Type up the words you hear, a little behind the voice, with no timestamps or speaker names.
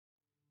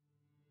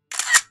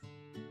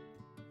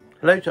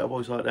Hello chat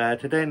boys out there.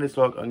 Today in this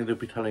vlog I'm going to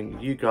be telling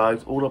you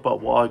guys all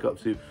about what I got up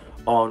to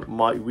on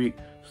my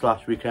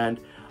week/weekend.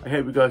 I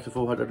hope you guys have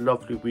all had a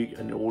lovely week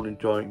and you're all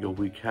enjoying your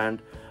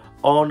weekend.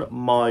 On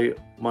my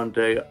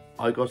Monday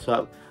I got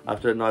up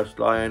after a nice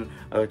lie-in.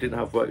 I didn't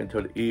have work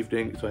until the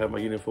evening, so I had my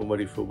uniform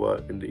ready for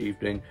work in the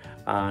evening,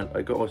 and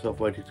I got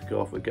myself ready to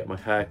go off and get my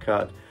hair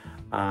cut,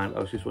 and I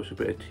was just watching a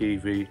bit of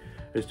TV,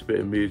 just a bit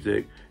of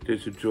music,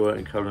 just enjoying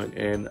and colouring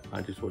in,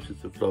 and just watching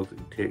some vlogs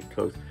and take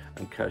close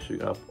and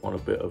catching up on a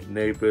bit of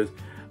Neighbours.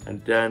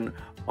 And then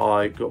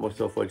I got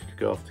myself ready to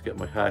go off to get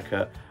my hair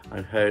cut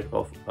and head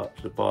off up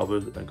to the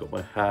barber's and got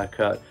my hair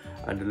cut.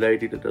 And the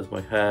lady that does my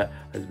hair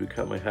has been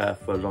cutting my hair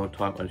for a long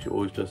time, and she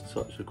always does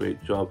such a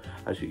great job.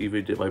 And she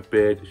even did my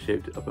beard,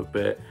 shaped it up a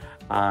bit,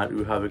 and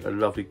we were having a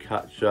lovely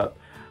catch up.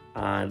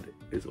 And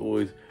it's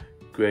always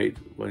great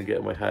when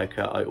getting my hair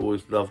cut. I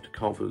always love the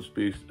confidence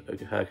boost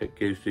a haircut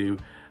gives you.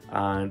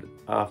 And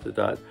after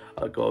that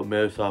I got a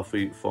mirror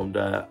selfie from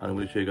there, and I'm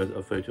going to show you guys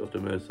a photo of the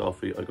mirror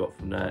selfie I got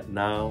from there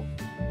now.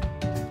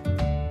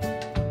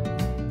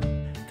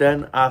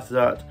 Then after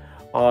that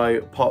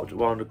I popped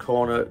around the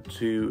corner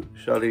to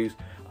Shelley's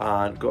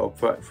and got a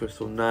breakfast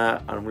from there,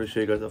 and I'm going to show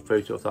you guys a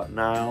photo of that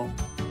now.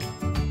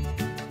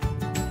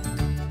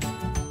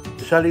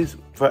 Shelley's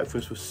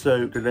breakfast was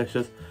so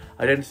delicious.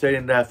 I then stayed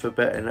in there for a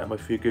bit and let my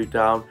food go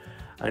down,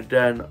 and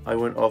then I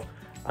went off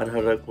and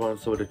had a look around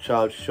some of the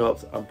charity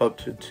shops and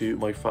bumped into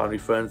my family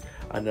friends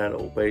and their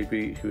little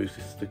baby, who is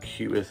just the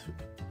cutest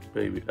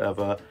baby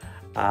ever,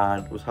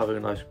 and was having a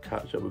nice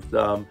catch up with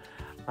them,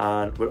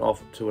 and went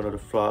off to another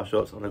flower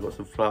shops and I got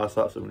some flower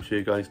sets I'm going to show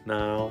you guys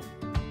now.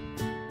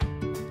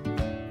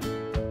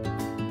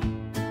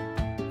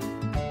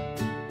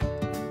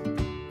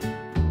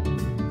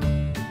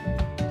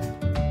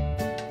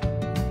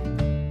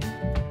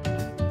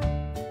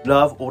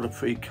 Love all the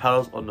pretty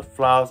colours on the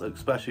flowers,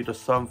 especially the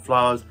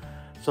sunflowers.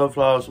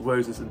 Sunflowers,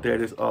 roses and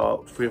dahlias are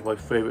three of my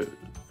favourite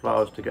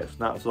flowers to get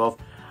snaps of.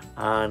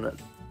 And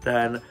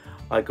then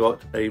I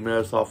got a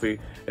mirror selfie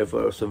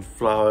of some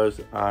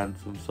flowers and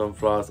some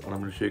sunflowers, and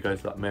I'm going to show you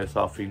guys that mirror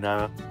selfie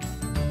now.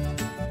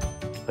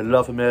 I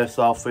love a mirror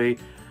selfie,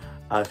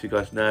 as you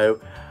guys know.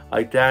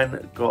 I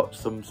then got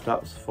some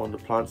snaps from the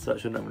plant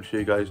section I'm going to show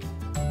you guys.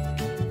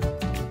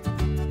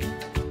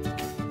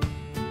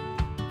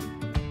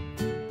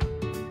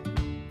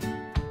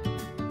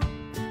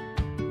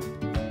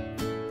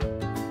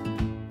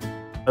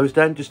 I was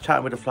then just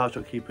chatting with the flower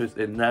shop keepers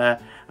in there,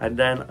 and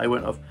then I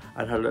went off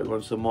and had a look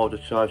around some more of the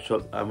chai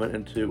shops and went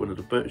into one of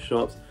the boot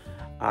shops,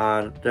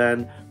 and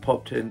then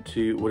popped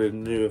into one of the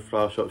newer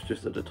flower shops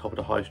just at the top of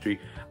the high street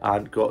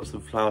and got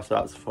some flower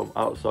sets from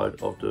outside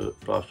of the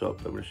flower shop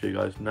I'm going to show you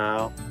guys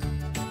now.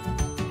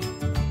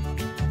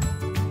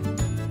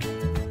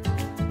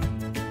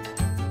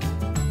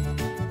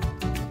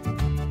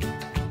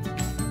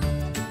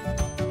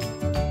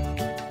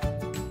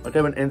 I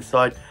then went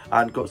inside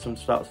and got some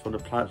snaps from the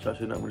plant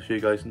section that I'm going to show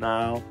you guys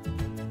now.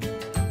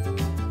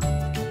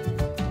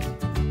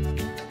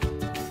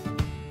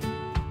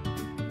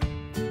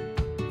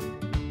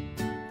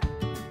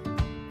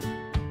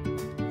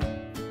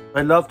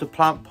 I love the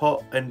plant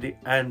pot in the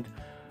end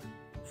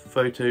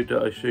photo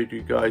that I showed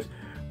you guys,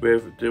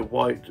 with the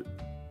white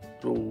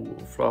little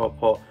flower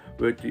pot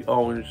with the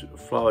orange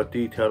flower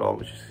detail on,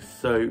 which is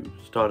so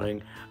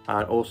stunning,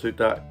 and also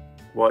that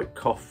white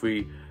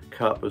coffee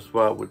cup as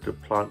well with the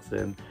plants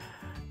in.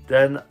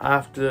 Then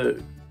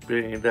after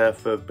being in there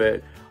for a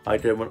bit, I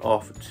then went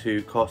off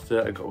to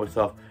Costa and got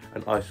myself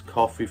an iced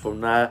coffee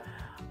from there.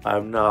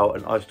 I'm now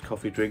an iced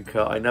coffee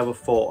drinker. I never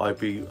thought I'd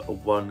be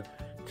one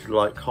to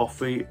like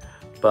coffee,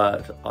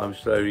 but I'm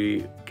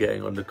slowly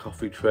getting on the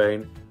coffee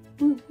train.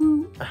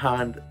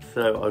 And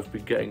so I've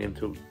been getting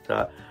into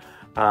that,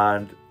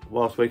 and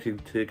whilst waiting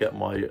to get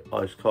my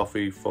iced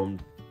coffee from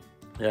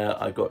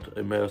there, I got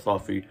a mirror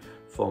selfie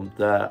from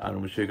there, and I'm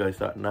going to show you guys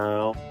that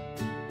now.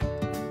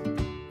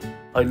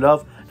 I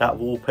love that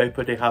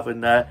wallpaper they have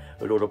in there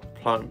with all the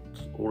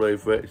plants all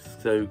over it.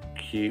 It's so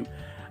cute.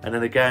 And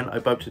then again I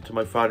bumped into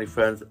my family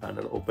friends and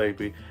a little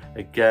baby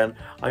again.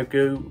 I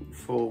go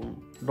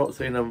from not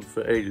seeing them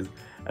for ages,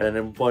 and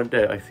then one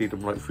day I see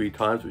them like 3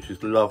 times, which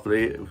is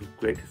lovely. It was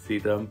great to see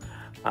them,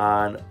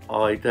 and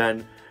I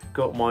then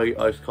got my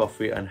iced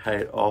coffee and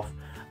headed off,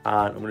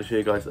 and I'm going to show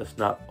you guys a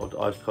snap of the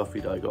iced coffee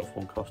that I got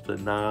from Costa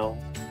now.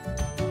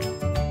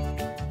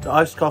 The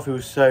iced coffee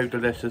was so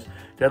delicious.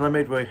 Then I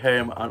made my way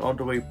home, and on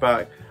the way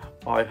back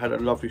I had a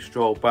lovely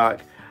stroll back,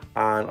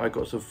 and I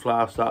got some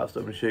flower sets that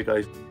I'm going to show you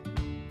guys.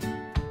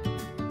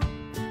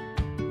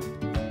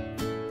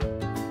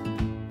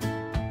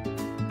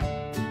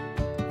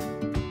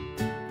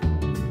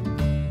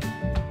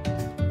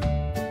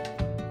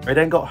 I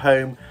then got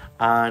home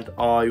and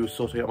I was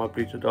sorting out my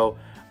bleacher doll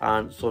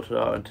and sorted it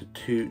out into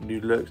 2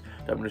 new looks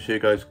that I'm going to show you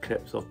guys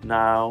clips of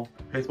now.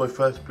 Here's my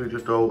first bleacher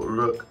doll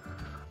look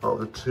out of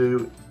the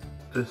 2.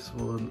 This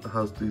one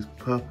has these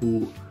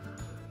purple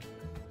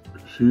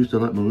shoes,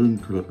 they're like maroon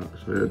colour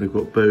actually, and they've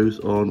got bows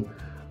on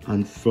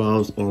and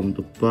flowers on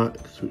the back,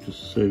 which is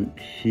so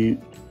cute.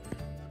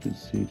 You can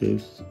see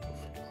those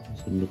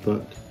That's on the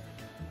back.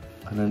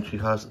 And then she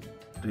has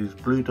these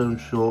blue down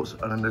shorts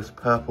and then this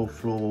purple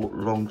floral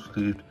long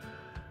sleeved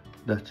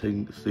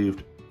netting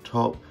sleeved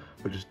top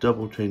with this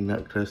double chain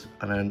necklace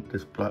and then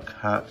this black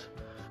hat.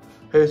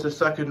 Here's the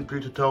second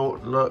Bleater doll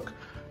look.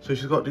 So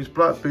she's got these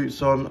black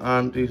boots on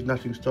and these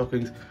netting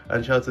stockings,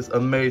 and she has this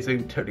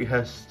amazing Titley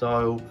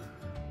hairstyle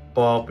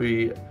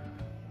Barbie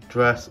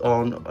dress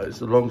on.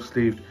 It's a long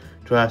sleeved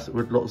dress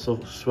with lots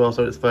of swirls,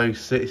 so it's very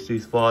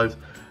 60s vibes,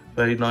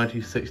 very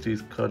 90s,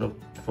 60s kind of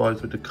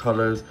vibes with the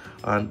colours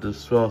and the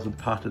swirls and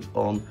patterns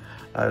on,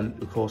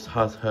 and of course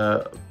has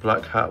her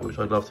black hat, which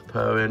I love to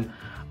pair in.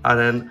 And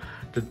then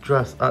the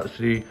dress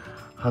actually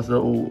has a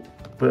little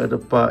bit at the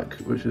back,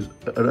 which is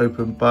an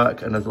open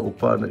back, and there's a little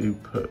button that you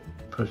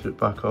push it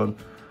back on.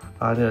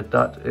 And yeah,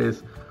 that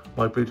is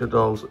my Bleater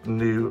doll's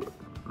new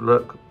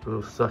look,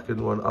 the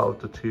second one out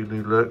of the two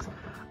new looks.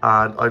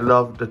 And I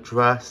love the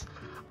dress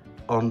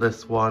on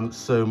this one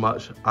so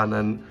much, and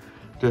then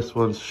this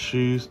one's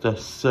shoes, they're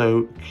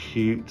so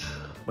cute.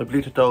 My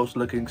Bleater doll's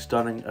looking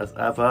stunning as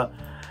ever.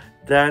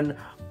 Then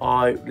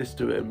I listened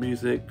to a bit of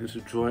music, did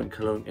some drawing,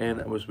 colouring in,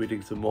 and was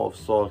reading some more of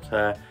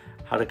Solitaire.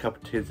 Had a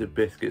couple of tins of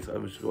biscuits. I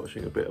was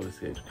watching a bit of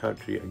Escape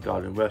Country and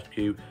Garden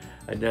Rescue,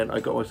 and then I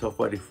got myself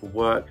ready for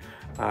work,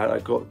 and I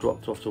got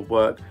dropped off to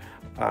work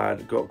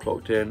and got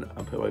clocked in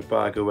and put my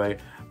bag away,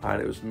 and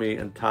it was me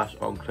and Tash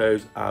on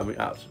clothes, and we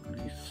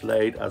absolutely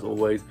slayed as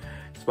always.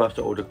 Smashed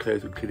out all the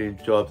clothes and cleaning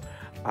jobs,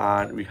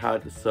 and we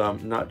had some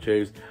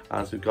nachos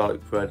and some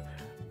garlic bread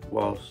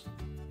whilst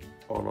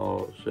on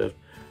our shift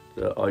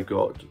that I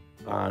got,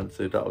 and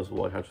so that was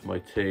what I had for my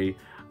tea.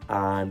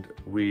 And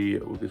we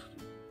were just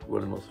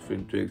running lots of food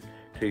and drinks,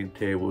 cleaning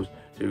tables,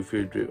 doing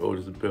food and drink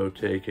orders and bill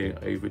taking.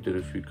 I even did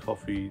a few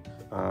coffees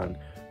and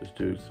was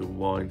doing some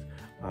wines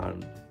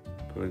and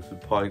putting some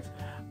pints,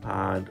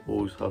 and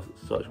always have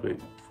such great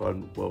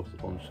fun whilst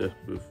on shift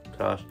with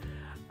Tash.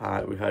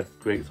 And we had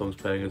great songs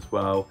playing as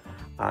well.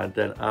 And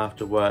then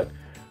after work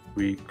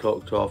we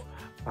clocked off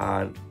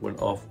and went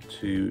off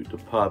to the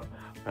pub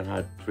and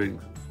had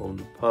drinks from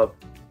the pub,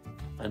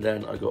 and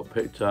then I got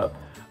picked up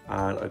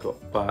and I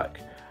got back,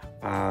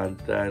 and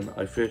then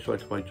I finished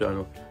writing my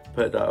journal,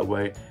 put that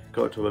away,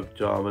 got to my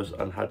pyjamas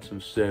and had some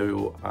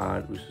cereal,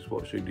 and was just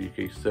watching the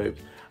UK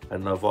soaps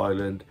and Love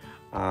Island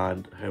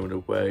and Home and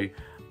Away,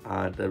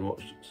 and then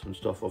watched some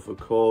stuff off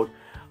Record.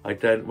 I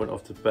then went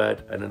off to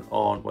bed, and then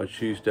on my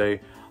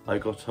Tuesday I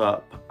got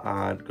up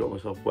and got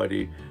myself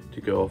ready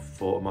to go off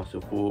for a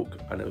massive walk,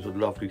 and it was a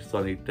lovely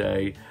sunny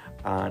day,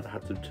 and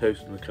had some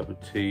toast and a cup of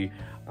tea,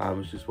 and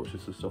was just watching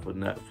some stuff on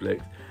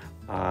Netflix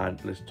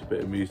and listened to a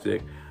bit of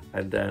music.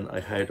 And then I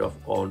head off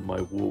on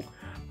my walk,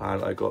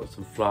 and I got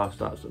some flower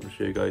snaps that I'm going to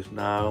show you guys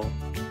now.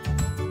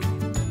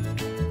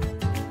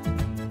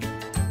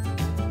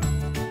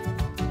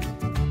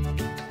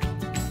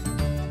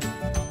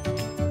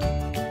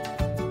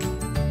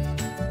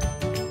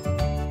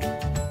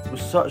 It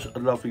was such a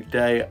lovely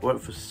day. I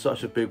went for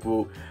such a big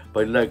walk.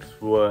 My legs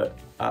were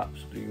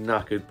absolutely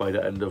knackered by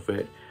the end of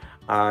it,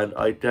 and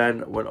I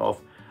then went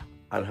off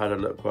and had a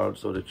look around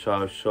some of the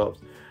child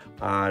shops,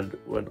 and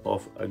went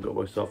off and got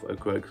myself a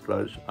Greggs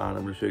lunch, and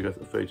I'm going to show you guys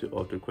a photo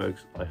of the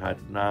Greggs I had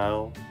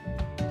now.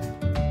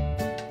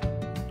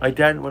 I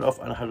then went off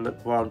and had a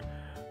look around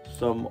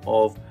some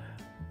of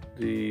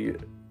the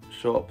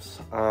shops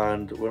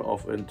and went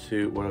off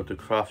into one of the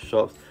craft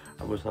shops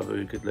and was having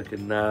a good look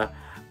in there,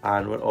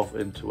 and went off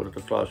into one of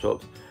the flower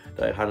shops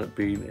that I hadn't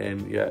been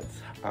in yet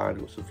and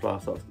got some flower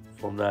stuff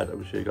from there that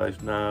I'm going to show you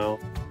guys now.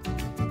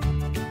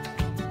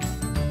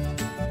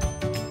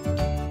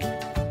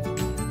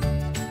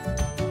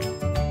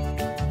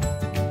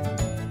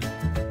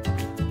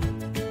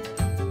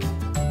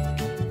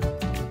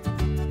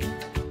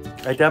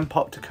 I then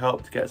popped to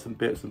Co-op to get some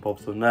bits and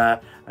bobs from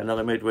there, and then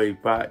I made my way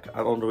back,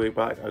 and on the way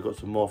back I got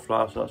some more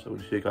flower shops I'm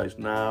going to show you guys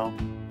now.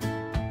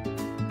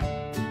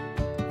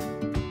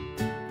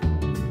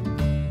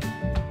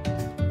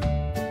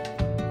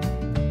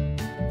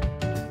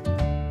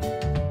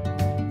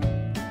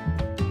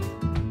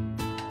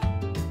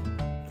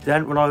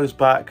 Then when I was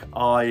back,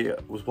 I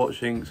was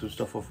watching some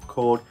stuff off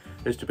Record,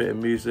 listened to a bit of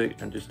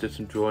music and just did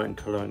some drawing and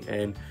colouring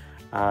in,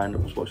 and I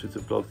was watching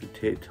some vlogs and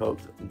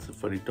TikToks and some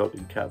funny dog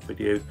and cat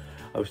videos.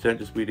 I was then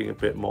just reading a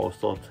bit more of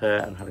Solitaire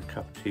and had a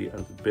cup of tea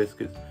and some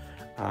biscuits,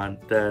 and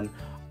then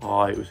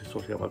I was just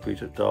sorting out my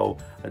Bleater doll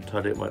and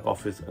tidying up my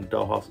office and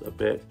dollhouse a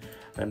bit,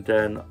 and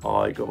then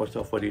I got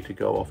myself ready to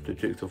go off to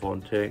Jigsaw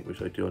volunteering,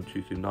 which I do on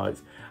Tuesday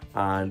nights,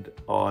 and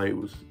I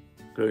was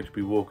going to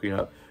be walking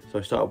up. So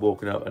I started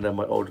walking up, and then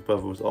my older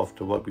brother was off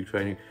to rugby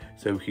training,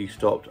 so he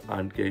stopped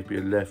and gave me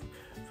a lift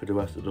for the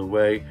rest of the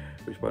way,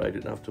 which meant I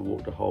didn't have to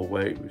walk the whole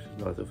way, which is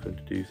nice of him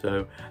to do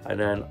so. And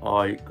then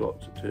I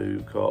got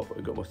to Co-op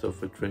and got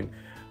myself a drink,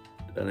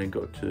 and then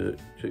got to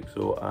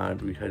Jigsaw,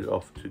 and we headed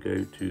off to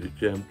go to the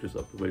gym just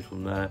up the way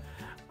from there,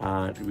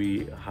 and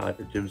we had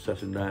a gym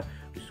session there,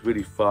 which was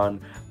really fun,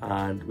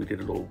 and we did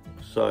a little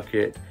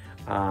circuit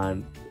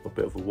and a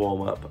bit of a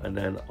warm up, and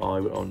then I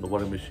went on the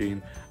running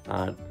machine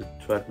and the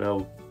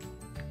treadmill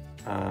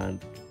and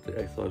the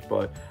exercise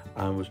bike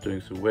and was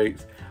doing some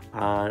weights,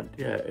 and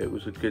yeah, it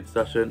was a good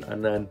session.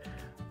 And then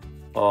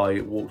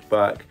I walked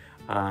back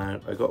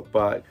and I got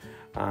back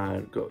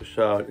and got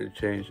showered and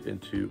changed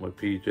into my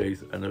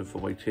PJs, and then for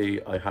my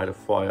tea I had a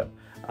fry up,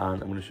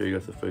 and I'm going to show you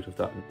guys a photo of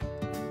that.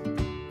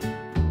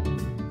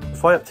 The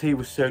fry up tea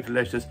was so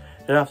delicious.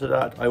 Then after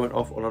that I went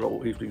off on a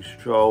little evening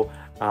stroll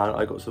and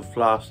I got some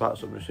flour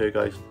snacks I'm going to show you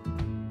guys.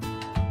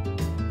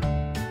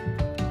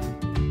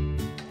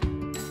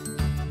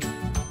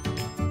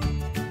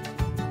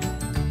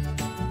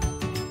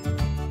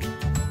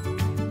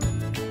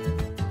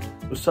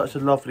 It was such a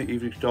lovely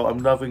evening stroll. I'm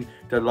loving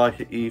the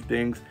lighter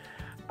evenings,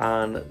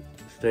 and it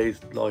stays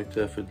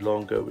lighter for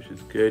longer, which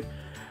is good.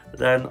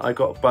 Then I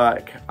got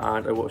back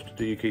and I watched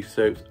the UK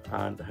soaps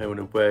and Home and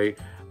Away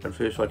and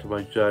finished writing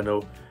my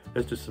journal.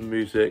 Listened to some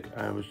music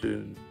and was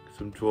doing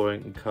some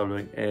drawing and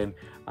colouring in,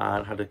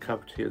 and had a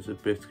cup of tea and some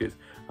biscuits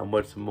and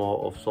read some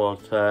more of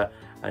Solitaire,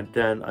 and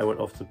then I went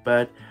off to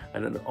bed.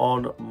 And then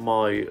on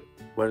my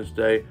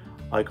Wednesday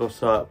I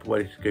got up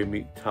ready to go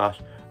meet Tash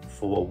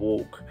for a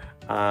walk,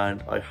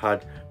 and I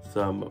had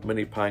some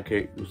mini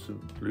pancake with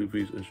some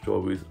blueberries and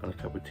strawberries and a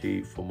cup of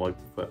tea for my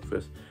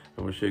breakfast.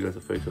 I'm going to show you guys a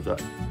photo of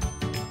that.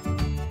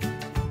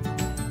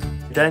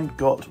 I then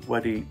got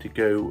ready to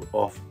go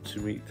off to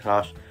meet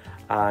Tash,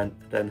 and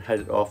then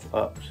headed off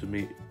up to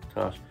meet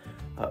Tash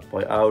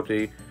by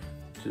Aldi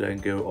to then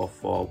go off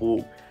for a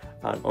walk.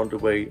 And on the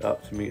way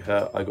up to meet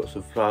her I got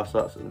some flour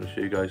snacks I'm going to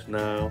show you guys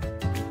now.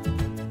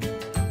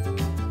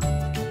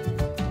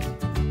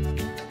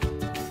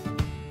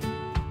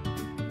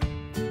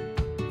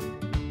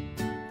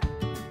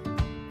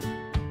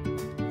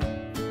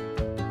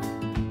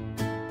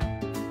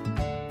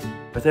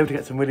 I was able to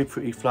get some really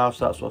pretty flower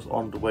snacks whilst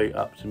on the way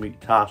up to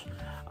meet Tash, and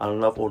I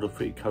love all the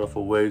pretty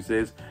colourful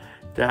roses.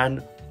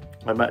 Then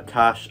I met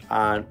Tash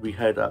and we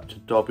headed up to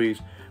Dobby's.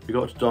 We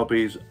got to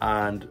Dobby's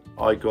and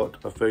I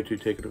got a photo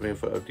taken of me in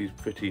front of these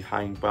pretty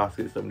hanging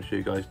baskets that I'm going to show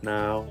you guys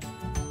now.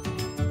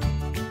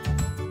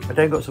 I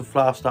then got some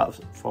flower snacks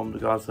from the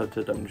garden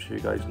centre that I'm going to show you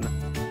guys now.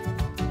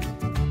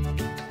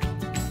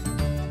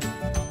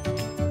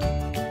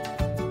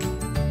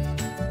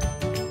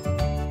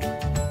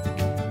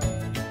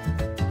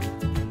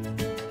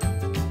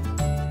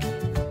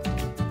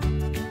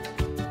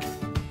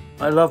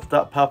 I love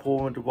that purple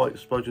one with the white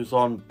splodges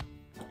on.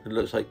 It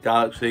looks like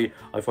Galaxy.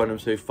 I find them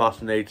so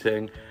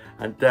fascinating.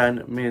 And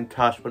then me and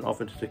Tash went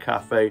off into the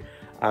cafe,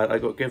 and I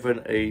got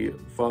given a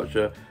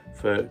voucher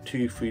for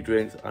 2 free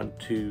drinks and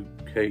 2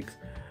 cakes,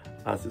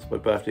 as it's my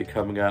birthday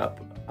coming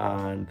up,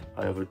 and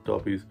I have a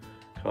Dobby's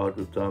card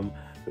with them,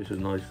 which is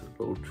a nice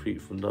little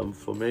treat from them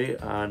for me.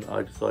 And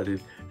I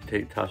decided to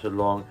take Tash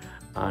along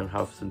and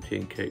have some tea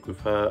and cake with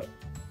her,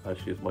 as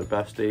she is my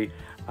bestie.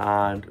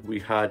 And we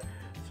had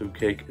some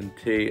cake and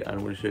tea, and I'm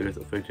going to show you guys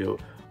a photo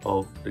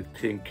of the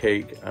tea and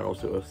cake and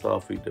also a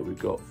selfie that we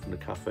got from the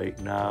cafe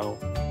now.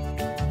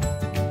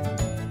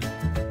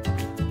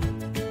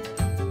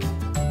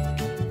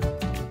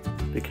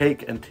 The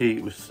cake and tea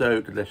was so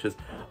delicious.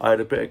 I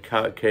had a bit of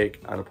carrot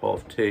cake and a pot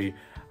of tea,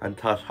 and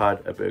Tash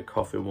had a bit of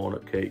coffee and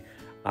walnut cake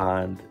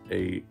and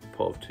a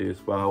pot of tea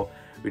as well.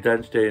 We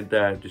then stayed in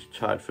there and just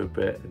chatted for a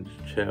bit and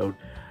just chilled,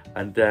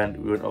 and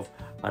then we went off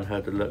and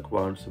had a look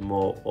around some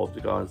more of the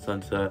garden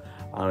centre,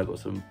 and I got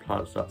some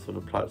plant snacks from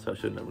the plant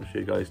section that I'm going to show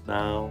you guys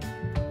now.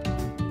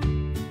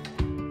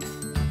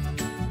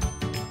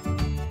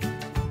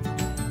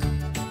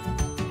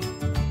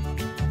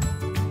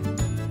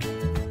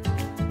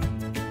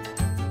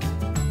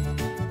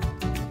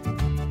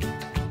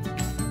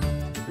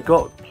 We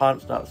got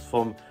plant snacks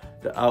from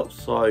the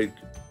outside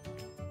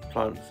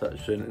plant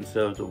section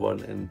instead of the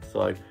one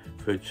inside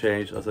for a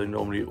change, as I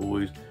normally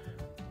always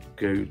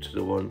go to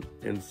the one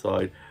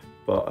inside,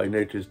 but I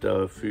noticed there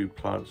were a few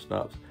plant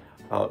snaps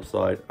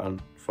outside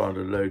and found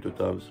a load of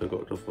them, so I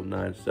got them from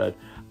there instead.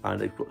 And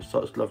they've got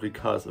such lovely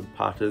colours and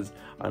patterns,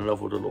 and I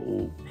love all the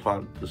little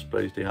plant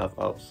displays they have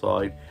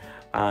outside.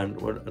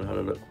 And went and had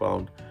a look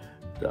around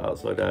the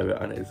outside area,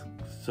 and it's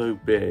so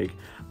big.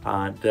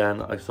 And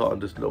then I sat on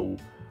this little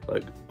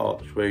like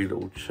archway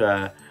little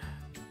chair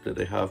that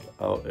they have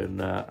out in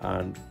there,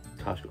 and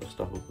Tash got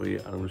stuff with me,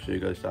 and I'm going to show you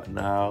guys that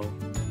now.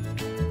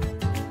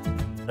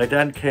 I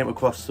then came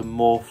across some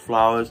more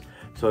flowers,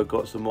 so I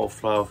got some more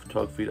flower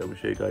photography that I'm going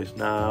to show you guys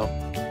now.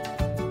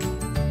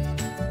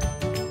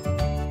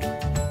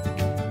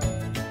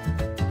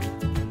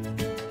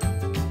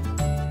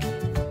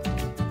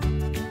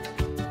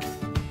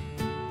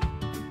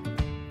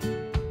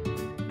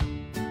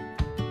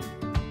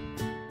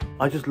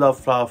 I just love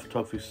flower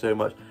photography so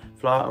much.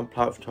 Flower and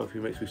plant photography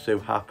makes me so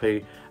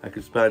happy. I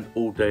could spend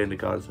all day in the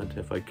garden centre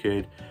if I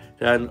could.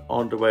 Then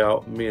on the way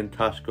out, me and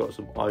Tash got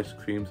some ice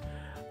creams,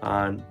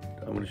 and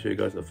I'm going to show you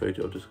guys a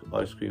photo of just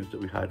ice creams that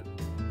we had.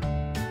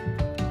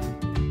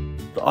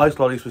 The ice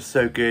lollies were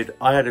so good.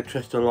 I had a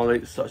Trista lolly,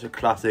 it's such a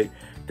classic.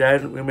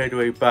 Then we made our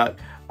way back,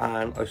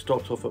 and I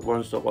stopped off at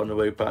one stop on the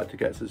way back to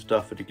get some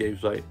stuff for the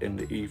games night in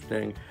the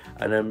evening.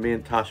 And then me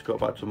and Tash got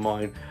back to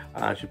mine,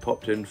 and she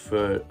popped in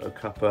for a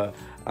cuppa,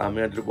 and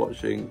we ended up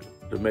watching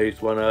the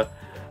Maze Runner.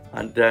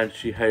 and then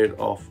she headed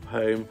off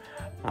home,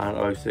 and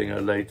I was seeing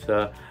her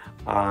later.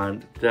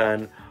 And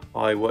then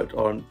I worked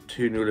on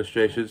 2 new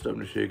illustrations that I'm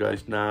going to show you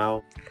guys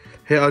now.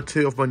 Here are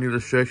 2 of my new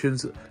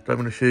illustrations that I'm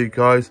going to show you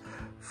guys.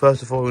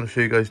 First of all, I'm going to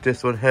show you guys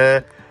this one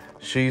here.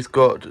 She's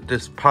got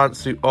this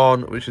pantsuit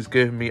on, which is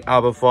giving me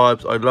ABBA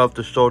vibes. I love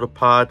the shoulder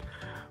pad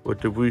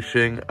with the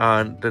ruching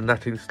and the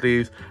netting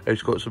sleeves. And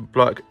she's got some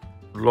black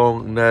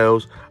long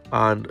nails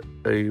and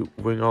a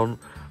ring on.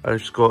 And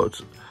she's got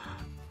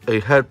a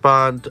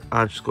headband,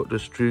 and she's got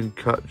this dream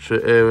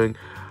catcher earring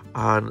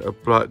and a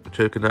black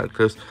choker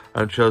necklace.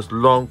 And she has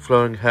long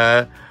flowing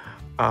hair,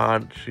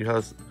 and she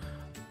has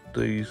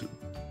these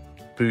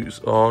boots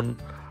on.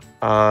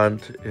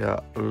 And yeah,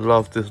 I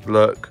love this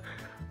look.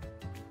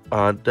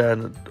 And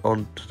then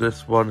on to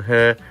this one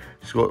here,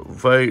 she's got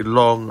very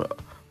long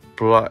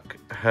black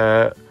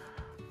hair,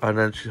 and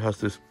then she has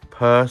this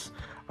purse,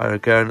 and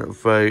again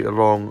very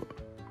long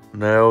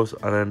nails,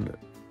 and then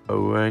a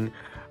ring.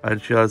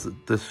 And she has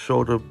this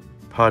shoulder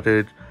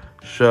padded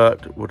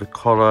shirt with a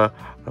collar,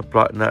 a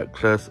black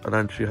necklace, and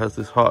then she has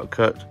this heart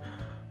cut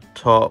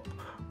top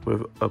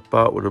with a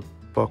belt with a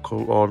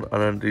buckle on,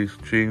 and then these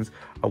jeans,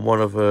 and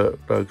one of her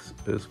legs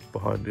is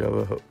behind the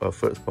other, her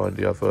foot's behind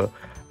the other,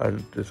 and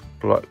this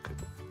black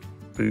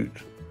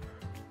boot.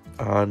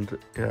 And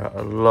yeah,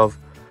 I love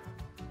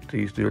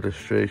these new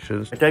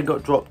illustrations. I then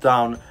got dropped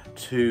down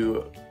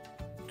to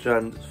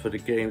Jen's for the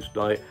games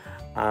night,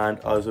 and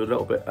I was a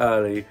little bit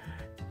early,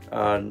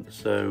 and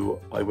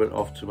so I went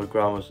off to my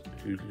grandma's,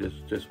 who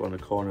just around the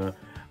corner,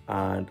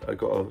 and I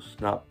got a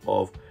snap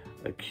of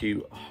a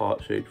cute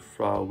heart-shaped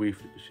flower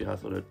wreath she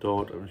has on her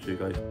door. I'm going to show you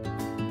guys.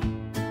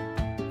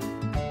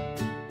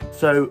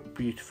 So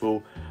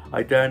beautiful.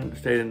 I then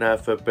stayed in there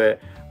for a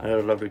bit and had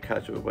a lovely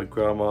catch up with my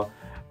grandma,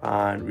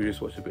 and we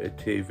just watched a bit of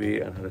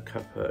TV and had a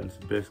cuppa and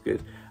some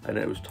biscuits, and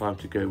then it was time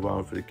to go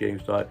round for the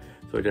games night.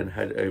 So I then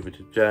headed over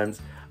to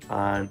Jen's,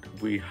 and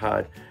we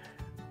had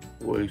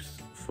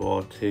roast for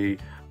our tea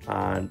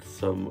and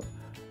some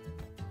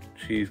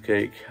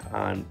cheesecake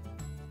and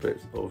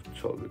bits of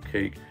chocolate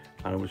cake,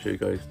 and I'm going to show you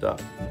guys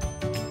that.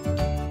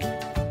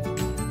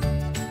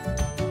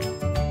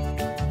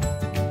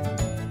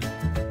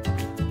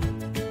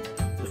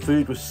 The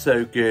food was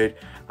so good,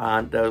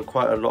 and there were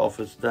quite a lot of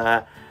us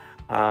there,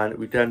 and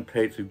we then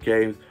played some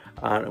games,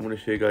 and I'm going to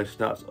show you guys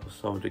snaps of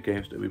some of the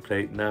games that we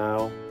played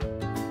now.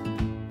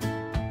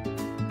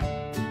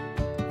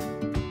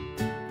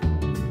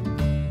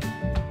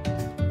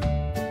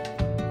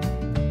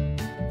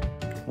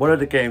 One of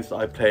the games that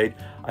I played,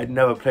 I'd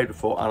never played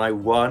before, and I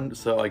won,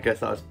 so I guess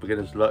that's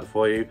beginner's luck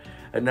for you.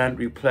 And then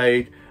we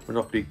played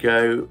Monopoly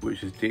Go,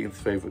 which is Dean's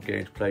favourite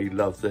game to play. He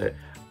loves it,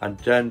 and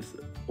Jen's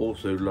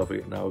also loving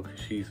it now because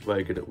she's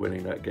very good at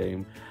winning that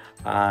game.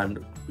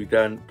 And we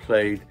then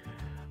played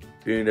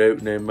Uno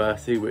No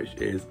Mercy, which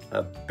is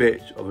a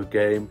bitch of a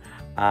game,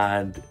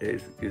 and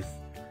it's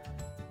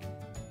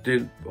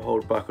didn't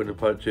hold back on the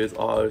punches.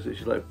 I was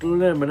actually like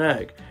blimmin'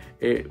 heck.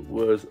 It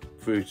was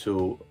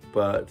brutal,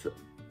 but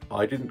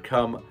I didn't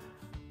come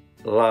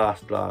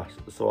last,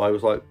 so I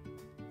was like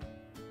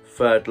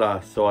third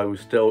last, so I was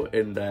still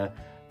in there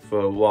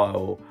for a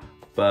while,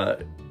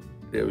 but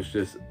it was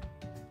just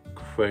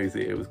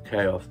crazy. It was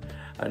chaos.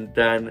 And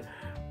then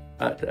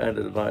at the end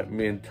of the night,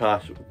 me and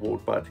Tash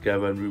walked back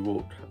together, and we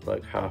walked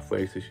like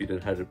halfway, so she then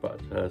headed back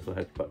to hers, so I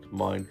headed back to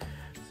mine,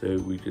 so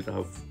we didn't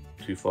have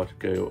too far to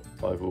go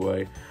either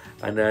way.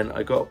 And then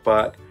I got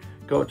back,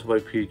 got into my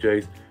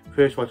PJs,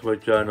 finished writing my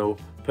journal,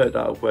 put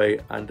that away,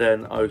 and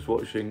then I was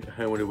watching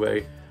Home and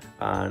Away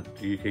and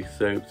the UK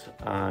soaps,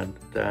 and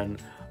then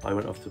I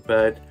went off to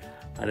bed.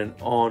 And then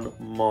on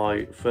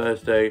my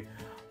Thursday,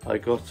 I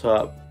got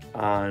up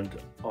and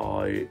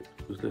I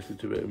was listening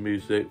to a bit of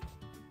music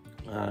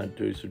and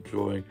doing some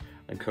drawing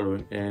and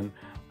colouring in,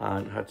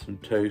 and had some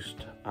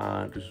toast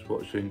and just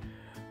watching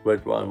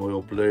Red, White and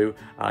Royal Blue.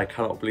 And I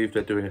cannot believe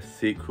they're doing a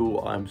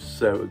sequel. I'm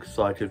so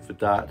excited for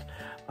that.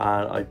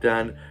 And I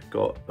then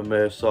got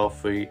Amir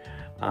Safi,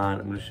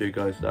 and I'm going to show you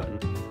guys that.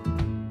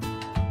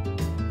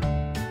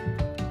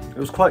 It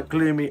was quite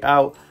gloomy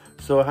out,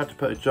 so I had to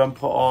put a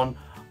jumper on.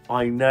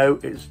 I know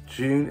it's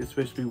June, it's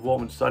supposed to be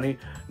warm and sunny,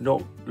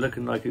 not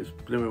looking like it's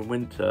blooming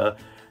winter,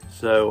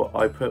 so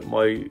I put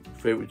my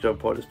favourite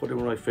jumper on. It's probably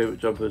one of my favourite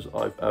jumpers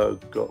I've ever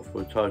got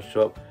from a child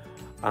shop,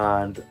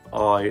 and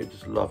I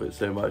just love it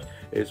so much.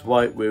 It's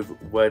white with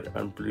red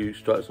and blue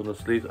stripes on the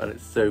sleeves, and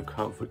it's so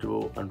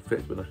comfortable and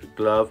fits me like a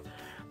glove.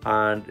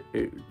 And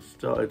it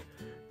started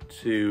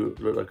to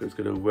look like it was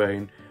going to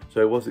rain, so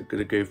I wasn't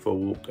going to go for a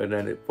walk, and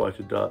then it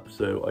brightened up,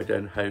 so I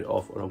then headed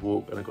off on a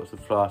walk, and I got some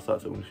flower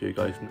starts that I'm going to show you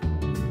guys.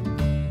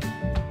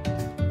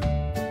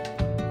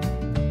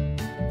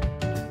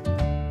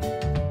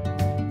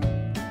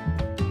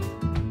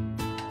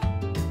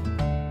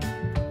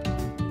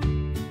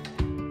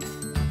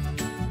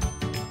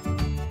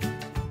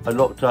 I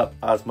locked up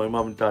as my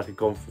mum and dad had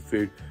gone for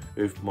food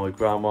with my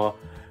grandma,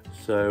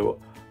 so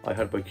I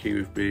had my key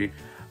with me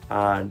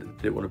and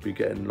didn't want to be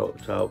getting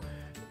locked out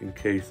in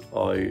case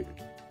I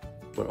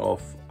went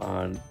off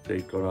and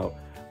they'd gone out.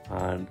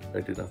 and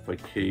I didn't have my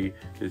key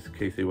just in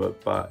case they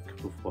weren't back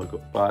before I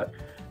got back.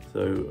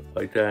 So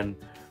I then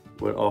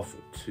went off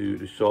to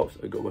the shops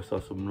and got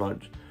myself some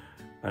lunch,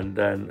 and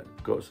then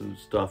got some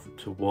stuff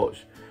to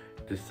watch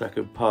the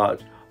second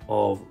part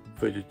of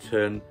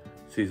Bridgerton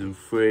season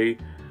 3,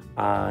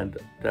 and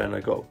then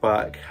I got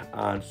back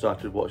and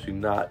started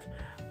watching that,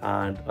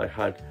 and I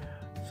had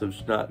some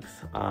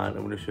snacks, and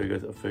I'm going to show you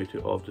guys a photo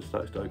of the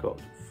snacks that I got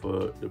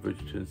for the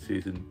Bridgerton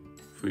season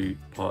 3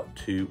 part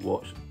 2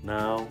 watch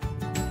now.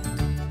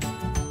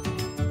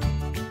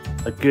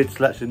 A good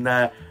selection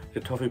there.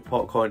 The toffee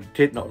popcorn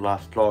did not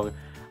last long,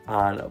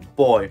 and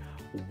boy,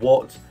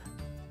 what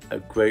a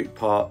great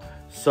part.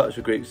 Such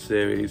a great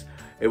series.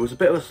 It was a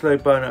bit of a slow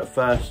burn at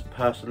first.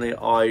 Personally,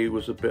 I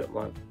was a bit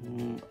like,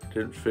 I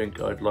didn't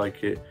think I'd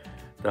like it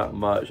that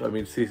much. I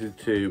mean, season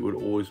 2 would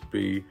always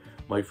be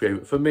my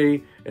favourite. For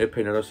me, in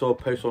opinion, I saw a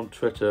post on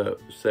Twitter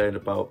saying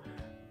about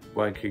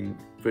ranking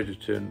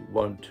Bridgerton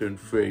 1, 2 and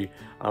 3,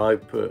 and I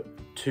put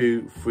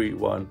 2, 3,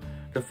 1.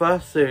 The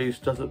first series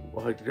doesn't,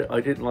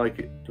 I didn't like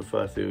it, the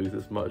first series,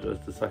 as much as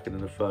the second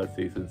and the third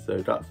season, so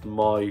that's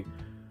my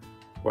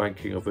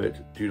ranking of it.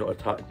 Do not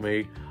attack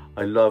me.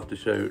 I love the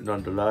show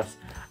nonetheless,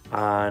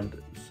 and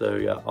so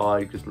yeah,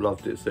 I just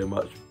loved it so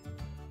much.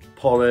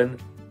 Pollen,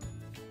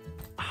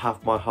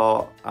 Have My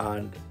Heart,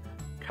 and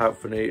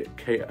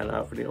Kate and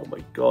Anthony, oh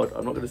my god,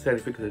 I'm not going to say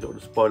anything because I don't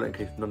want to spoil it in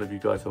case none of you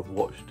guys have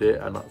watched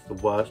it, and that's the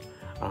worst,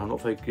 and I'm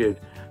not very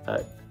good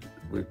at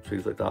with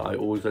things like that. I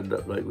always end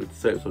up like with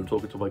soaps. I'm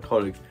talking to my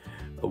colleagues,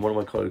 and one of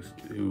my colleagues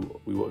who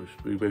we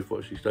both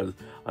watch these shows,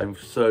 I'm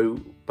so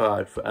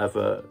bad for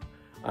ever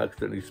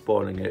accidentally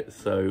spoiling it,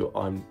 so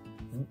I'm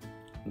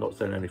not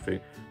saying anything,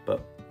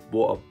 but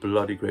what a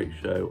bloody great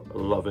show. I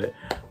love it.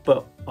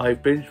 But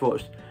I've binge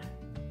watched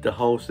the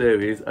whole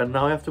series, and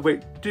now I have to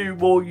wait 2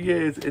 more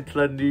years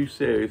until a new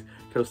series,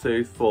 till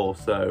series 4,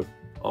 so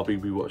I'll be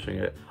rewatching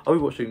it. I'll be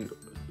watching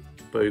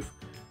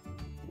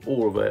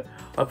all of it.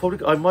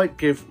 I might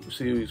give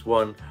series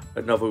 1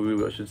 another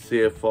rewatch and see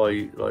if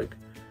I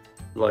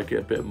like it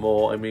a bit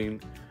more. I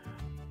mean,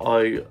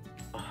 I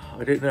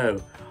don't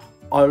know.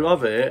 I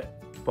love it,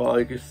 but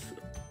I guess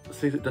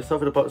there's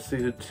something about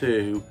season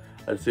 2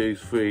 and series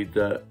 3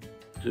 that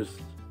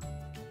just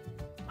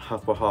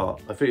have my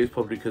heart. I think it's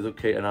probably because of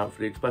Kate and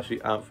Anthony,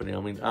 especially Anthony. I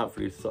mean,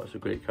 Anthony is such a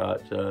great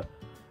character.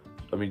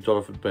 I mean,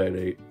 Jonathan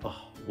Bailey,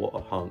 oh, what a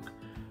hunk.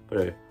 But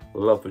anyway, I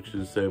love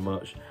Bridgerton so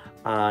much.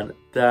 And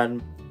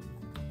then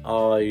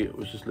I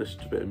was just listening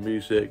to a bit of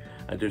music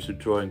and doing some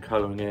drawing,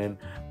 colouring in,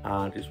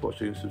 and just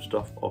watching some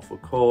stuff off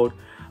record.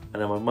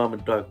 And then my mum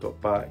and dad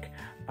got back,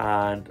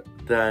 and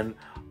then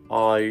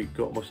I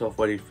got myself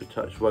ready for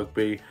touch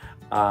rugby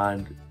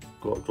and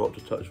got dropped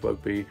to touch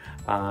rugby,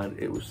 and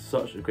it was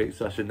such a great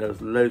session. There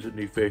was loads of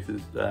new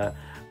faces there,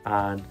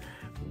 and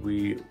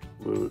we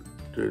were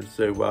doing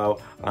so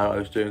well, and I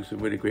was doing some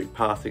really great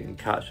passing and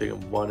catching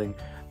and running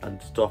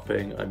and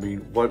stopping. I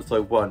mean, once I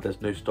won,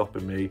 there's no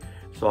stopping me,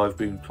 so I've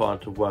been trying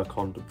to work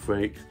on the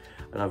breaks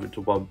and having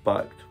to run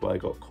back to where I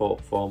got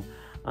caught from,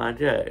 and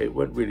yeah, it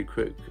went really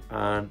quick.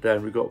 And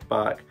then we got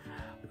back,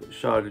 I got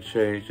showered and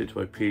changed into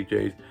my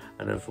PJs,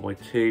 and then for my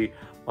tea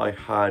I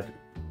had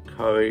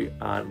curry,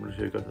 and I'm going to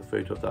show you guys a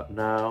photo of that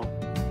now.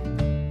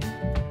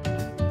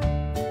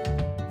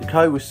 The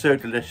curry was so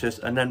delicious,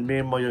 and then me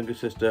and my younger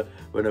sister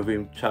went over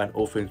and chatting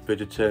all things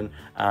Bridgerton,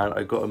 and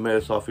I got a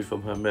mirror selfie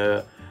from her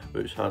mirror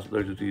which has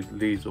loads of these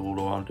leaves all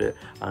around it,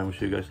 and I'm going to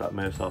show you guys that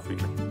mirror selfie.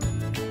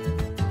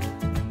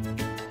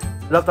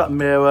 Love that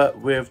mirror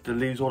with the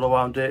leaves all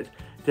around it.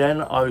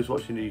 Then I was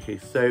watching the UK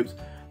soaps,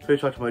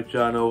 finished writing my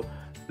journal,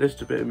 listened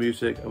to a bit of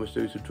music, and was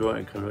doing some drawing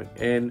and colouring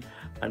in.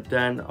 And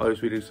then I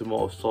was reading some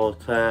more of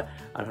Solitaire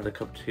and had a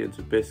cup of tea and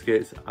some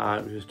biscuits,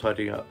 and was just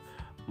tidying up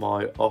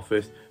my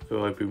office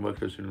where I've been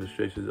working on some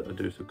illustrations and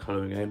doing some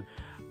colouring in.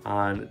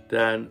 And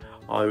then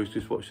I was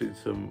just watching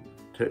some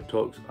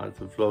TikToks and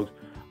some vlogs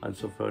and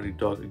some funny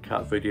dog and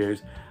cat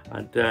videos,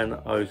 and then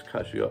I was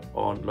catching up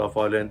on Love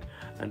Island,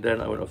 and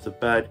then I went off to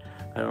bed.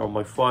 And on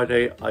my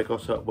Friday I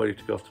got up ready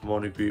to go off to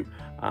morning group,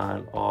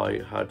 and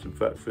I had some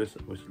breakfast,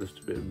 I was listening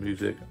to a bit of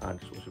music and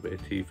just watched a bit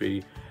of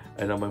TV.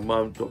 And then my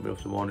mum dropped me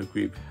off to morning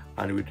group,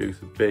 and we were doing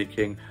some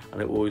baking,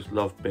 and I always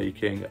love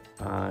baking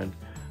and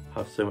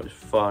have so much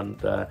fun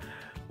there.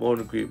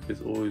 Morning group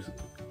is always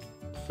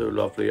so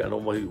lovely, and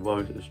all my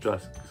worries and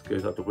stress just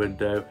goes out the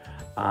window,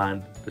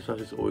 and the stress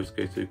just always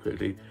goes too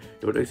quickly.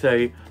 What they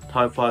say,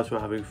 time flies for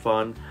having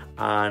fun,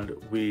 and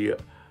we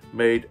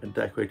made and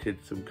decorated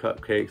some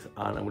cupcakes,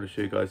 and I'm going to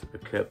show you guys a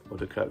clip of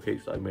the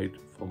cupcakes that I made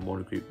from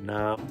morning group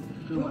now.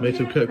 Made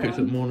some cupcakes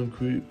at morning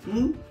group.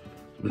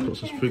 We've got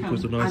some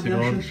sprinkles and icing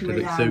on,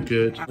 they look so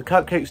good. The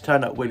cupcakes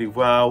turned out really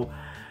well.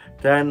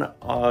 Then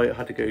I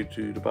had to go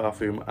to the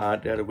bathroom,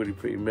 and they had a really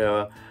pretty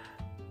mirror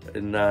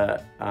in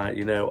there, and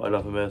you know I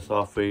love a mirror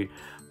selfie,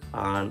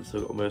 and so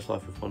I got a mirror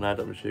selfie from there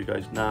that I'm going to show you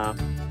guys now.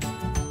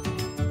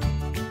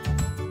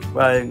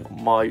 Wearing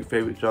my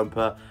favourite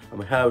jumper, and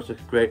my hair was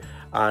looking great,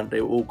 and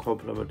they were all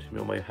complimenting me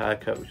on my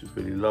haircut, which was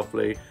really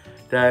lovely.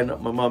 Then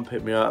my mum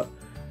picked me up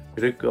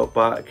We then got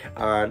back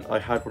and I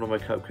had one of my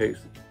cupcakes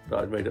that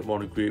I'd made at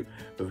morning group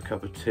with a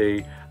cup of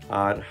tea,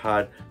 and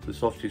had the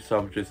sausage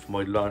sandwiches for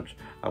my lunch,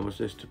 and was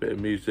listening to a bit of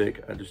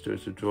music and just doing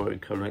some drawing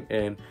and colouring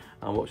in,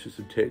 and watching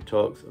some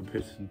TikToks and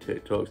posting some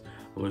TikToks,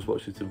 and was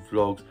watching some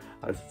vlogs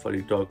and some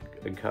funny dog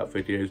and cat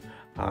videos,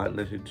 and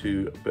listening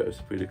to a bit of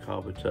Sabrina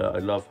Carpenter. I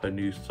love her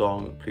new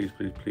song, Please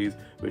Please Please,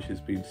 which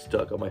has been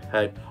stuck on my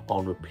head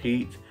on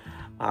repeat.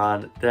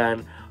 And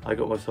then I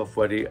got myself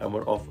ready and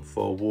went off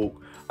for a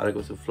walk, and I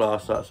got some flower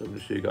stats I'm going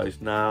to show you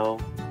guys now.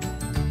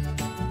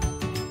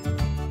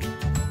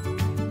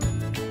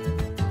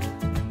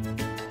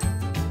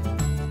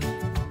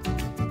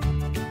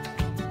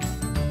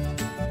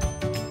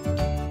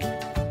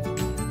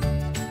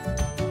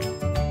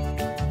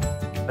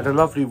 Had a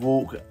lovely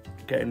walk,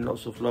 getting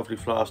lots of lovely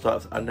flower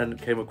starts, and then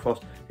came across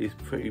these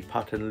pretty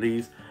pattern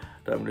leaves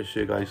that I'm going to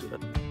show you guys.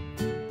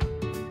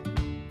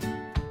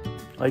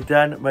 I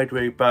then made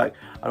my way back,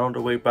 and on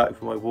the way back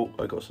from my walk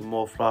I got some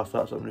more flower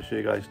starts that I'm going to show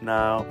you guys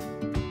now.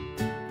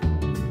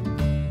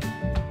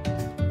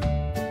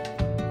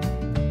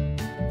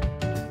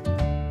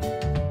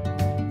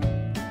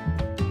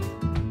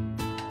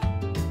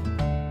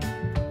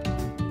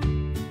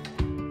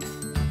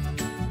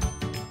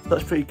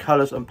 Such pretty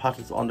colours and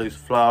patterns on those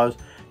flowers.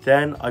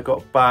 Then I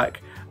got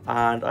back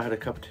and I had a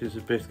couple of tins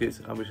of biscuits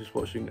and was just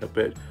watching a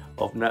bit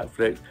of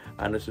Netflix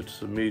and listening to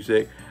some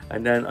music.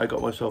 And then I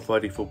got myself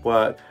ready for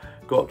work,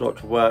 got up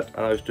to work,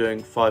 and I was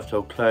doing 5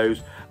 till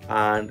close,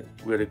 and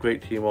we had a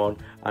great team on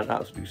and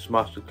absolutely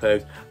smashed the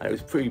close, and it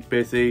was pretty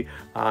busy,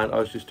 and I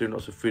was just doing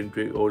lots of food and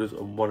drink orders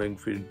and wanting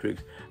food and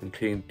drinks and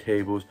clean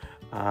tables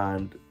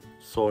and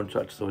saw and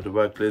chat to some of the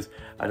regulars.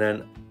 And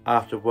then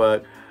after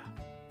work,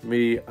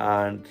 me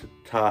and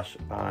Tash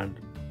and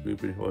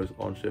Ruben, who I was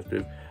on shift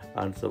with,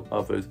 and some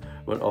others,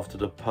 went off to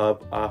the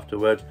pub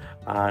afterwards,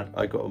 and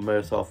I got a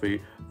Mare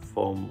selfie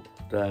from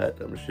there that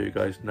I'm going to show you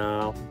guys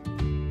now.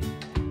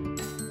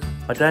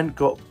 I then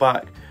got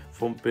back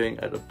from being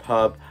at the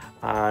pub,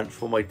 and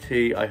for my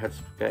tea I had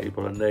spaghetti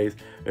bolognese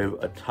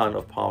with a ton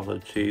of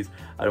Parmesan cheese,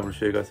 and I'm going to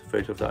show you guys a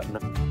photo of that now.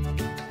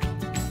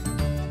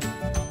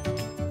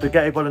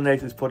 Spaghetti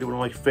bolognese is probably one of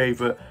my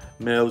favourite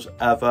meals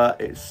ever.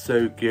 It's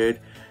so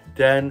good.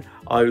 Then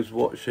I was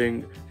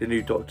watching the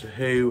new Doctor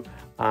Who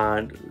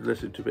and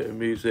listening to a bit of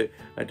music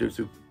and doing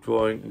some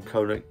drawing and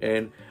colouring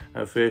in,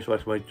 and finished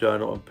writing my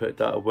journal and put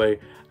that away.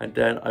 And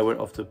then I went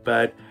off to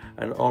bed,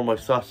 and on my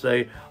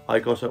Saturday I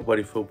got up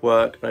ready for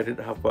work, and I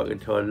didn't have work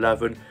until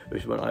 11,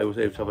 which meant I was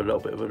able to have a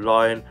little bit of a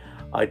lie-in.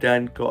 I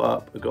then got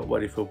up and got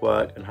ready for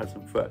work and had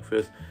some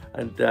breakfast,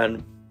 and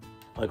then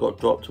I got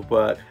dropped to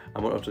work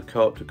and went on to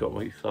Co-op to get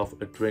myself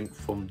a drink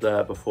from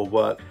there before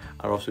work,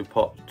 and also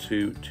popped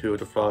to 2 of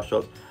the flower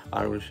shops, and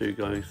I'm going to show you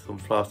guys some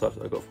flower starts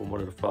that I got from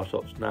one of the flower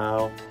shops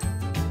now.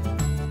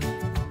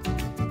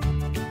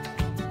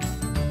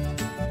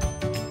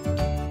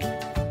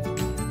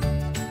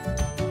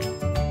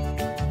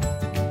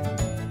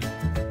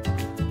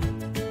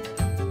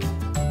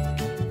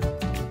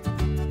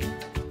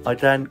 I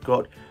then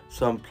got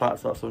some plant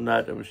starts from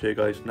there that I'm going to show you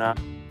guys now.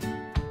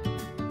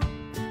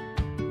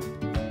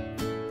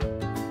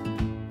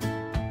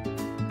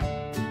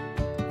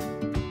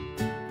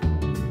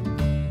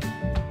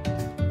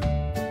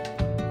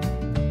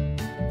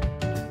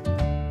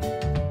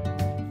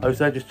 I was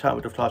then just chatting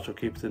with the flower shop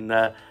keepers in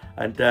there,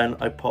 and then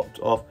I popped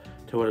off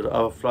to one of the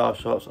other flower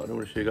shops. I'm going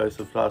to show you guys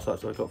some flower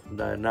starts that I got from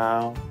there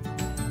now.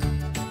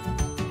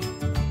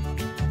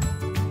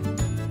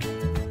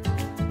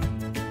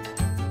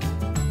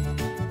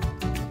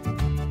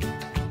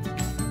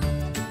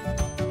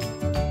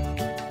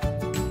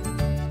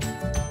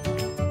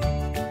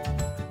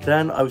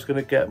 Then I was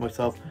going to get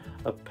myself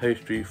a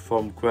pastry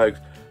from Greg's,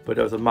 but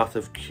there was a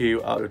massive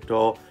queue out the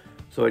door,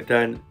 so I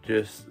then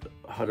just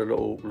had a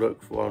little look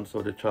around some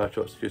of the chai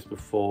shops just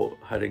before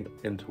heading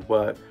into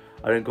work.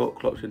 I then got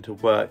clocked into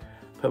work,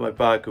 put my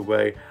bag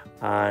away,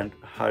 and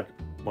had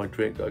my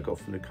drink that I got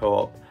from the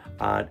Co-op,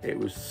 and it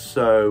was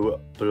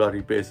so bloody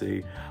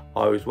busy.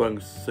 I was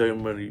wanting so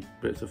many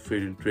bits of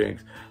food and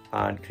drinks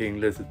and cleaning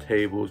loads of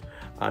tables,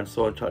 and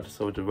saw and chatted to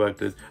some of the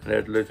regulars, and they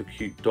had loads of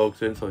cute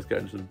dogs in, so I was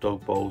getting some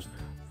dog bowls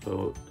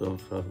for them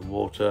for some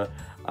water.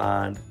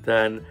 And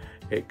then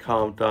it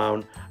calmed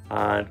down,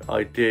 and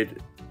I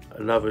did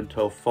 11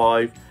 till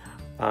 5,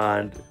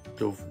 and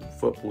the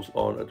football's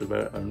on at the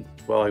moment, and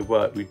where I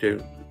work we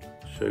don't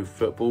show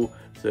football,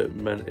 so it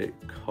meant it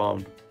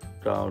calmed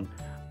down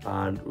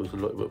and was a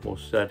little bit more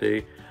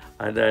steady.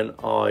 And then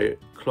I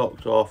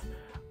clocked off,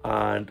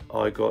 and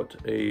I got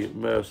a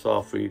mirror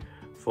selfie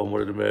from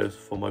one of the mirrors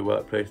from my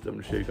workplace that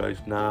I'm going to show you guys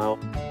now.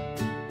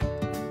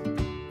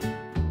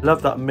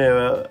 Love that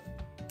mirror.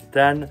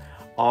 Then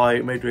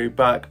I made my way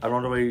back, and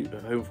on the way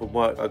home from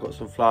work I got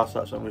some flower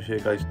stats that I'm going to show you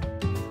guys.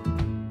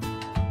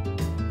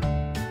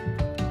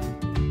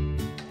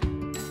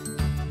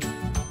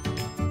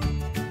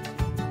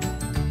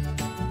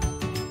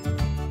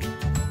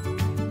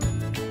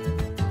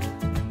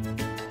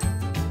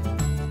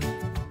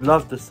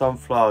 Love the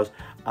sunflowers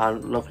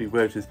and lovely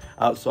roses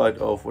outside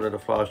of one of the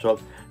flower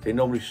shops. They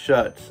normally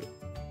shut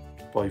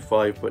by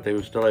 5, but they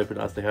were still open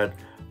as they had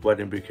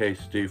wedding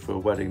bouquets to do for a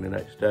wedding the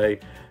next day.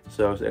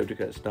 So I was able to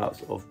get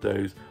snaps of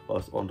those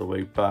whilst on the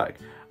way back,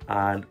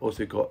 and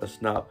also got a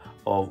snap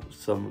of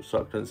some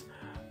succulents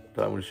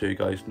that I'm going to show you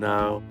guys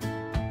now.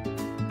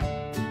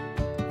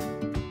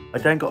 I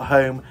then got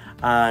home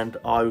and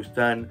I was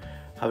then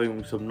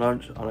having some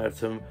lunch, and I had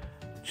some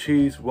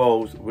cheese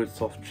rolls with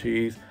soft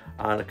cheese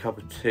and a cup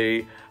of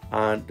tea,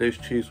 and those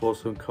cheese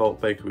rolls from Colt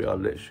Bakery are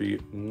literally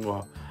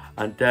mwah.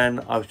 And then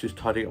I was just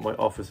tidying up my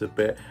office a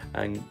bit,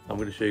 and I'm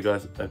going to show you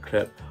guys a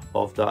clip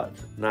of that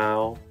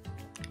now.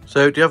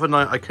 So the other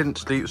night I couldn't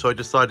sleep, so I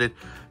decided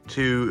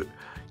to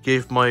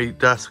give my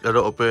desk a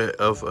little bit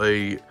of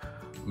a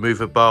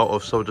move about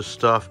of some of the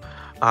stuff,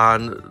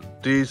 and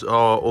these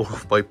are all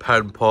of my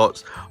pen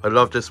pots. I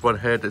love this one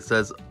here that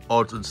says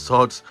odds and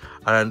sods,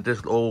 and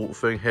this little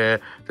thing here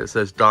that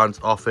says Dan's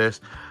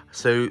office.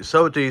 So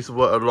some of these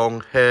were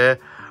along here,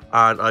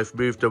 and I've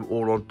moved them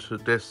all onto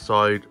this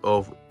side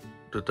of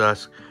the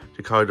desk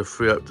to kind of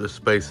free up the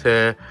space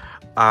here,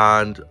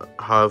 and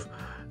have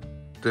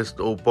this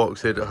little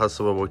box here that has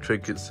some of my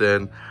trinkets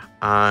in,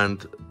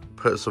 and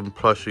put some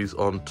plushies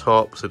on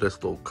top. So this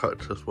little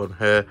cactus one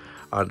here,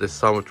 and this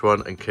sandwich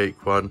one and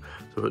cake one,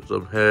 so put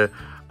them here.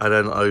 And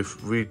then I've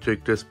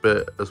rejigged this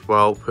bit as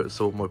well, put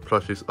some of my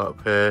plushies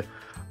up here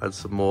and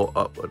some more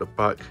up at the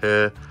back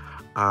here.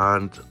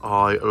 And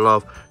I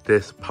love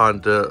this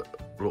panda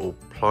little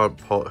plant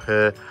pot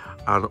here,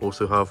 and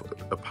also have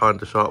a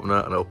panda sharpener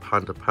and a little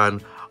panda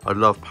pen. I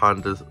love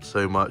pandas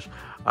so much.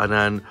 And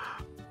then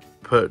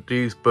put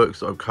these books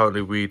that I'm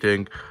currently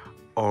reading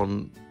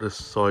on this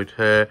side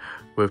here,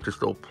 with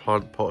this little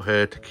plant pot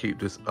here to keep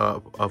this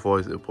up,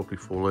 otherwise it'll probably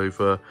fall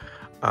over.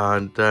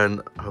 And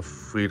then I've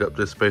freed up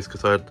this space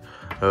because I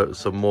had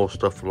some more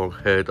stuff along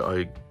here that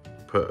I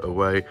put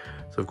away.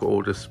 So I've got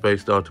all this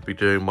space now to be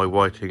doing my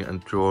writing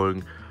and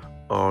drawing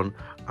on.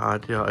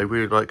 And yeah, I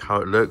really like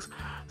how it looks.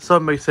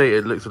 Some may say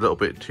it looks a little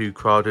bit too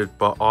crowded,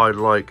 but I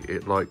like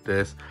it like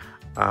this,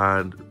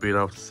 and being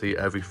able to see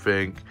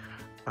everything.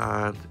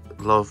 And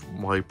love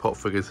my pot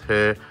figures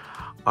here.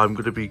 I'm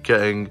going to be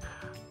getting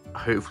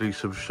hopefully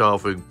some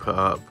shelving put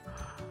up,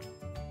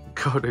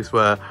 God knows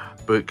where,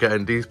 but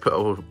getting these put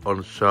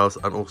on shelves,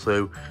 and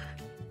also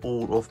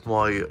all of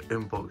my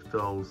inbox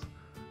dolls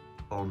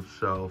on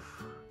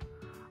shelf,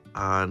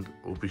 and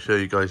we'll be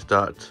showing you guys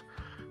that.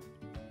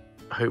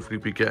 Hopefully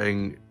be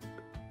getting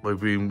my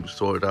room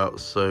sorted out,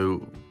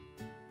 so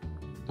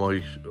I'll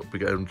be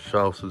getting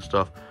shelves and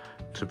stuff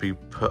to be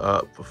put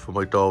up for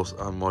my dolls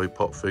and my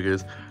pop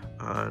figures.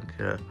 And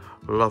yeah,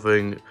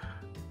 loving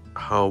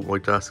how my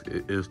desk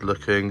is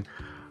looking,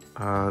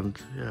 and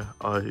yeah,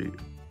 I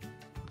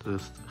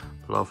just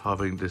love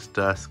having this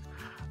desk,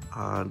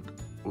 and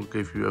we'll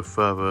give you a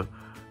further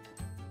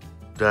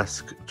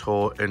desk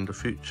tour in the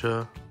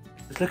future.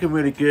 It's looking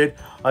really good.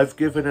 I've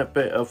given a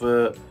bit of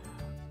a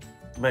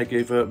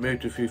makeover,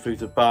 moved a few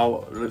things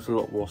about. It looks a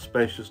lot more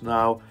spacious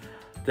now.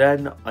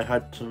 Then I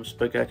had some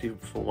spaghetti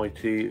for my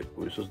tea,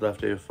 which was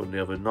left over from the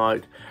other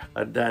night,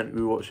 and then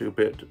we were watching a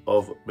bit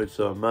of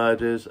Midsummer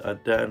Murders, and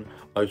then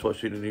I was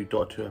watching a new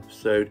Doctor Who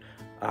episode,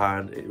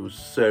 and it was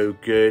so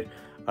good.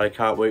 I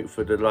can't wait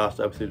for the last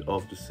episode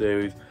of the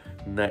series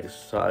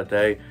next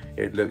Saturday.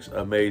 It looks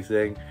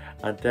amazing.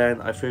 And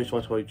then I finished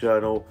writing my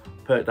journal,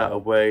 put that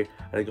away,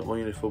 and I got my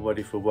uniform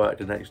ready for work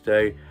the next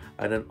day.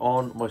 And then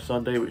on my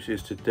Sunday, which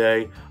is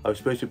today, I was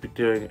supposed to be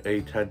doing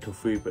a 10 till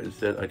 3, but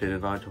instead I did a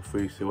 9 till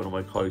 3, so one of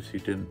my colleagues who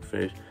didn't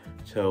finish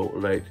till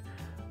late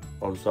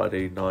on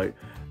Saturday night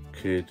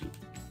could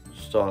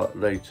start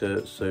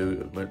later, so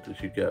it meant that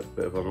she'd get a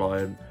bit of a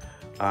lie-in.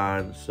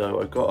 And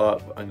so I got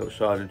up and got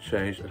showered and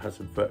changed and had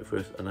some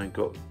breakfast, and then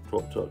got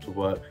dropped up to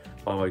work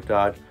by my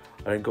dad.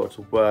 I then got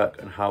to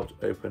work and helped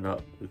open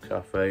up the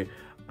cafe,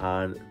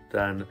 and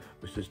then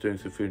was just doing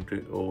some food and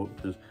drink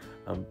orders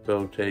and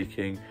bill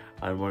taking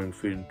and running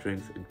food and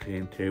drinks and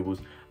cleaning tables.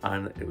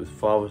 And it was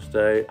Father's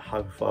Day.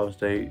 Happy Father's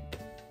Day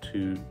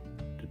to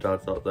the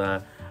dads out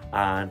there.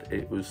 And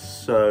it was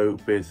so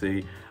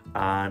busy,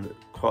 and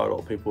quite a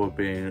lot of people were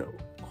being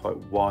quite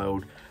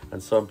wild,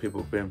 and some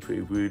people were being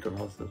pretty rude, and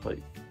I was just like,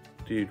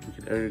 dude,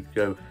 we can only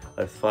go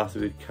as fast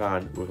as we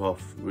can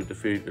with the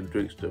food and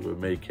drinks that we're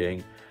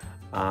making.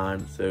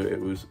 And so it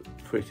was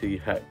pretty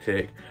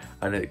hectic,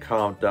 and it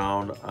calmed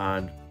down,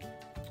 and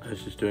I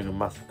was just doing a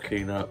massive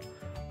clean-up,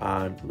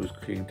 and was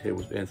cleaning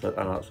tables inside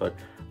and outside,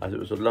 as it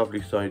was a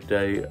lovely sunny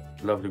day,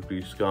 lovely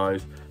blue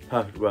skies,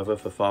 perfect weather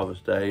for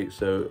Father's Day,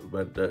 so it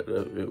meant that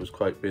it was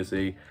quite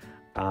busy.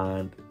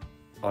 And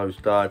I was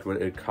glad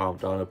when it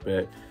calmed down a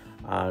bit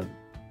and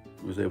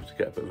was able to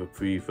get a bit of a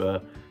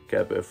breather,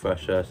 get a bit of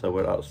fresh air. So I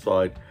went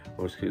outside and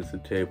was cleaning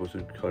some tables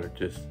and kind of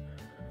just,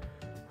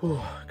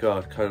 oh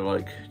God, kind of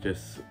like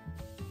just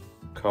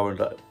calming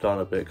that down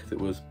a bit, because it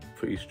was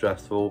pretty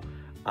stressful.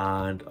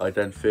 And I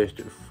then finished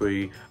at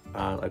 3,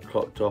 and I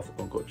clocked off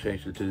and got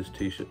changed into this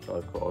t-shirt that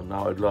I've got on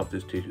now. I love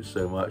this t-shirt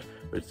so much,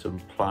 with some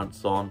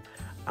plants on.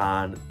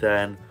 And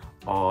then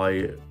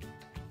I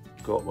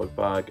got my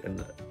bag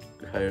and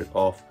headed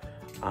off,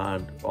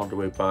 and on the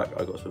way back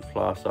I got some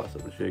flower starts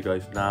that I'm going to show you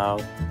guys now.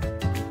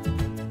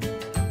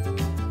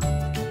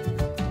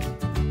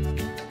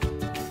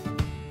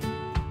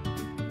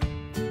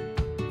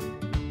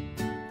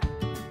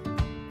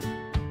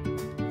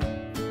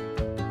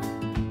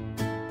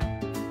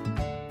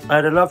 I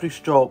had a lovely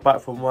stroll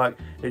back from work,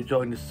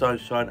 enjoying the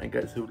sunshine and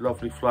getting some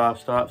lovely flower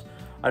starts.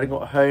 I then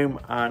got home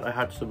and I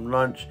had some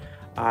lunch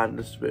and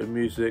listened to a bit of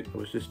music. I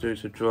was just doing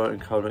some drawing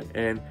and colouring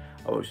in.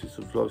 I watched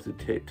some vlogs and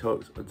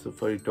TikToks and some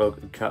funny dog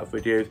and cat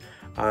videos,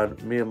 and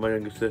me and my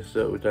younger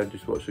sister were then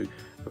just watching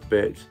a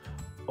bit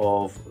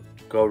of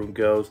Golden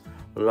Girls.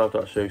 I love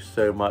that show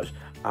so much,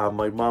 and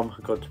my mum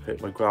had gone to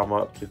pick my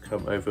grandma up to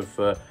come over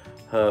for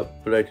her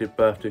belated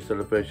birthday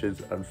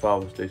celebrations and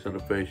Father's Day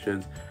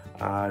celebrations,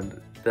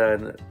 and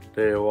then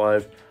they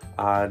arrived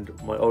and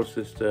my older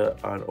sister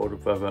and older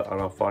brother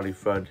and our family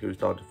friend who was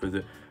down to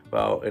visit were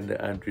out in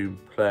the end room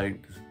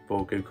playing this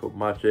board game called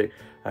Magic,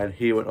 and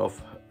he went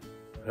off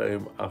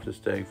home after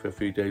staying for a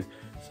few days,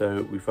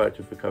 so we thanked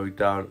him for coming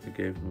down and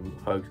gave him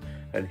hugs,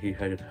 and he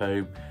headed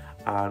home.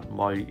 And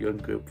my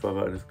younger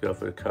brother and his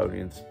girlfriend are currently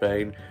in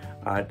Spain,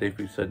 and they've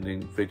been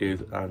sending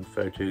videos and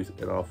photos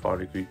in our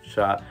family group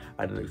chat,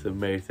 and it looks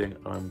amazing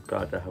and I'm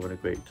glad they're having a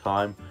great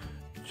time.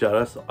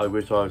 Jealous, I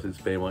wish I was in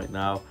Spain right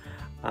now.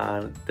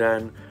 And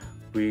then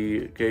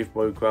we gave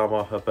my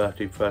grandma her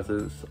birthday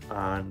presents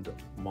and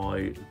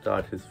my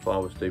dad his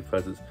Father's Day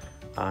presents,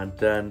 and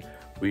then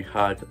we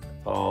had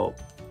our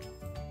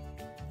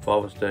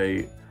Father's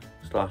Day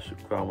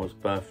 / grandma's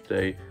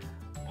birthday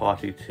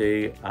party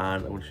tea,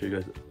 and I'm going to show you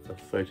guys a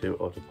photo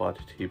of the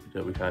party tea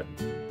that we had.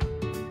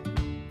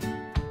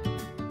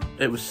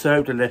 It was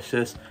so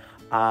delicious,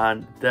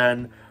 and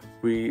then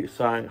we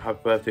sang happy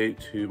birthday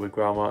to my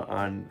grandma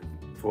and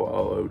brought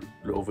our own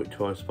little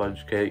Victoria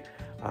sponge cake,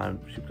 and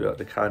she blew out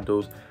the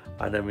candles,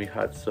 and then we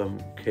had some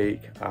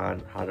cake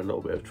and had a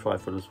little bit of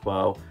trifle as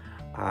well,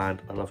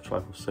 and I love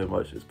trifle so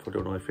much, it's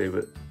probably one of my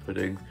favourite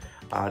puddings.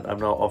 And I'm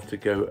now off to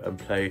go and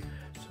play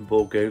some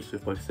board games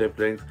with my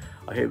siblings.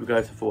 I hope you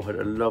guys have all had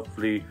a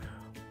lovely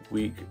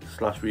week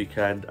 /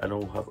 weekend and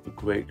all have a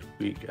great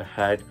week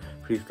ahead.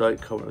 Please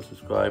like, comment and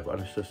subscribe,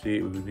 and I shall see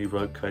you with a new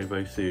vlog coming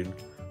very soon.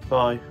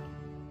 Bye.